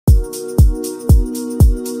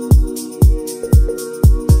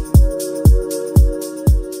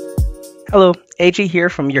Hello, AJ here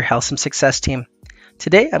from your Helcim Success team.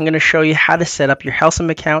 Today I'm going to show you how to set up your Helcim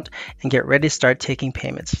account and get ready to start taking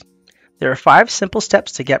payments. There are 5 simple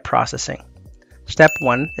steps to get processing. Step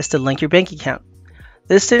 1 is to link your bank account.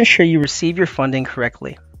 This is to ensure you receive your funding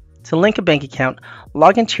correctly. To link a bank account,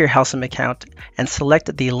 log into your Helcim account and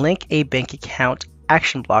select the Link a Bank Account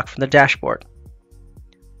action block from the dashboard.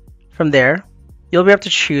 From there, you'll be able to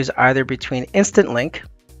choose either between Instant Link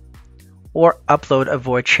or Upload a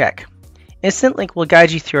Void Check. Instant Link will guide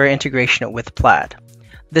you through our integration with Plaid.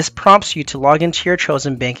 This prompts you to log into your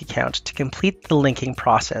chosen bank account to complete the linking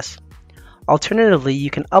process. Alternatively, you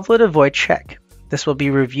can upload a void check. This will be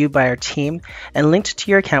reviewed by our team and linked to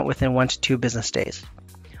your account within 1 to 2 business days.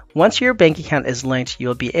 Once your bank account is linked, you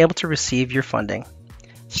will be able to receive your funding.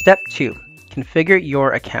 Step 2. Configure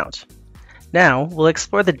your account. Now, we'll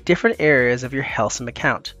explore the different areas of your Helcim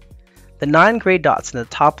account. The 9 gray dots in the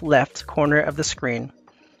top left corner of the screen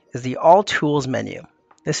is the All Tools menu.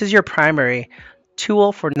 This is your primary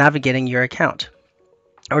tool for navigating your account.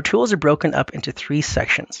 Our tools are broken up into 3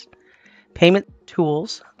 sections. Payment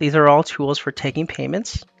tools, these are all tools for taking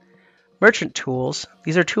payments. Merchant tools,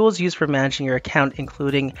 these are tools used for managing your account,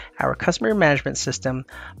 including our customer management system,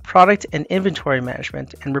 product and inventory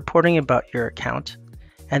management, and reporting about your account.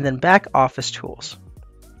 And then back office tools.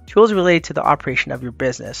 Tools related to the operation of your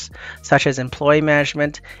business, such as employee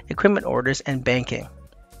management, equipment orders, and banking.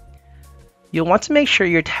 You'll want to make sure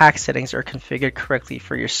your tax settings are configured correctly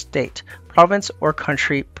for your state, province, or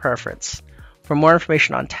country preference. For more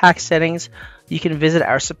information on tax settings, you can visit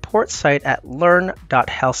our support site at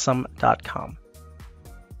learn.helcim.com.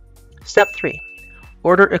 Step 3.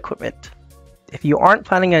 Order equipment. If you aren't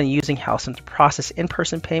planning on using Helcim to process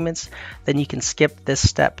in-person payments, then you can skip this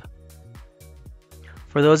step.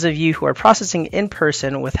 For those of you who are processing in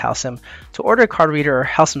person with Helcim, to order a card reader or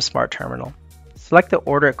Helcim Smart Terminal, select the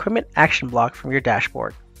Order Equipment action block from your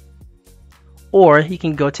dashboard. Or you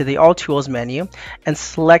can go to the All Tools menu and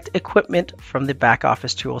select Equipment from the Back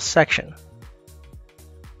Office Tools section.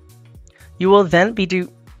 You will then be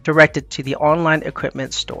directed to the online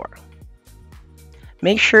equipment store.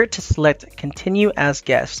 Make sure to select Continue as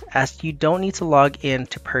Guest, as you don't need to log in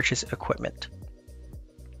to purchase equipment.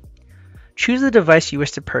 Choose the device you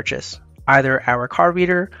wish to purchase, either our card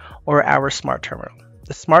reader or our Smart Terminal.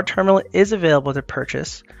 The Smart Terminal is available to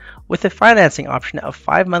purchase with a financing option of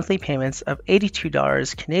 5 monthly payments of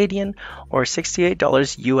 $82 Canadian or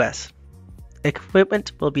 $68 US.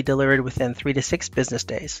 Equipment will be delivered within 3 to 6 business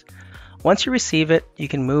days. Once you receive it, you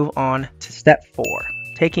can move on to Step 4,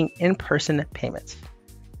 taking in-person payments.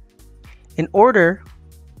 In order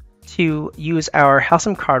to use our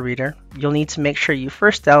Helcim card reader, you'll need to make sure you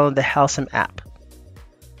first download the Helcim app.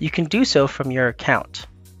 You can do so from your account.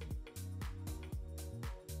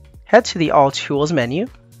 Head to the All Tools menu,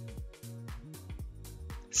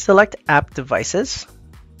 select App Devices,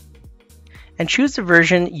 and choose the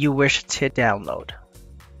version you wish to download.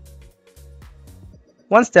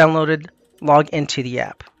 Once downloaded, log into the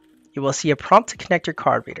app. You will see a prompt to connect your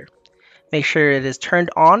card reader. Make sure it is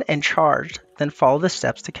turned on and charged, then follow the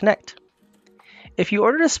steps to connect. If you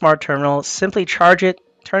ordered a Smart Terminal, simply charge it,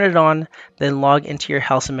 turn it on, then log into your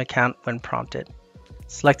Helcim account when prompted.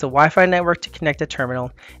 Select a Wi-Fi network to connect a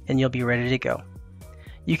terminal, and you'll be ready to go.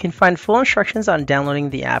 You can find full instructions on downloading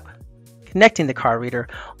the app, connecting the card reader,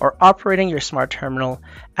 or operating your Smart Terminal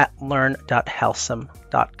at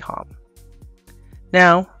learn.helcim.com.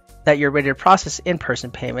 Now that you're ready to process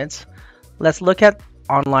in-person payments, let's look at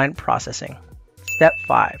online processing. Step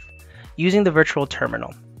 5. Using the virtual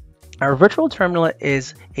terminal. Our virtual terminal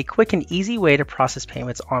is a quick and easy way to process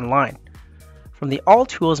payments online. From the All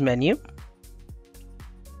Tools menu,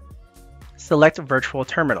 select Virtual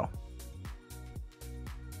Terminal.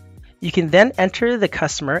 You can then enter the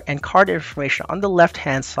customer and card information on the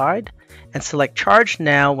left-hand side and select Charge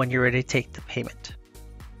Now when you're ready to take the payment.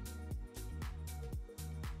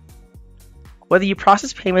 Whether you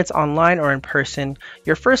process payments online or in person,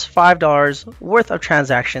 your first $5 worth of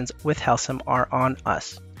transactions with Helcim are on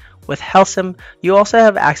us. With Helcim, you also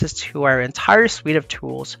have access to our entire suite of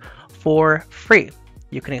tools for free.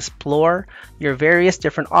 You can explore your various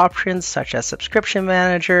different options such as Subscription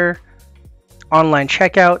Manager, online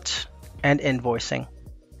checkout, and invoicing.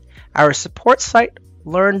 Our support site,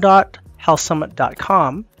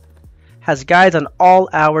 learn.helcim.com, has guides on all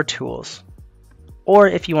our tools. Or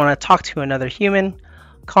if you want to talk to another human,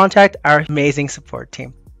 contact our amazing support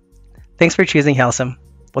team. Thanks for choosing Helcim.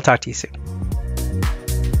 We'll talk to you soon.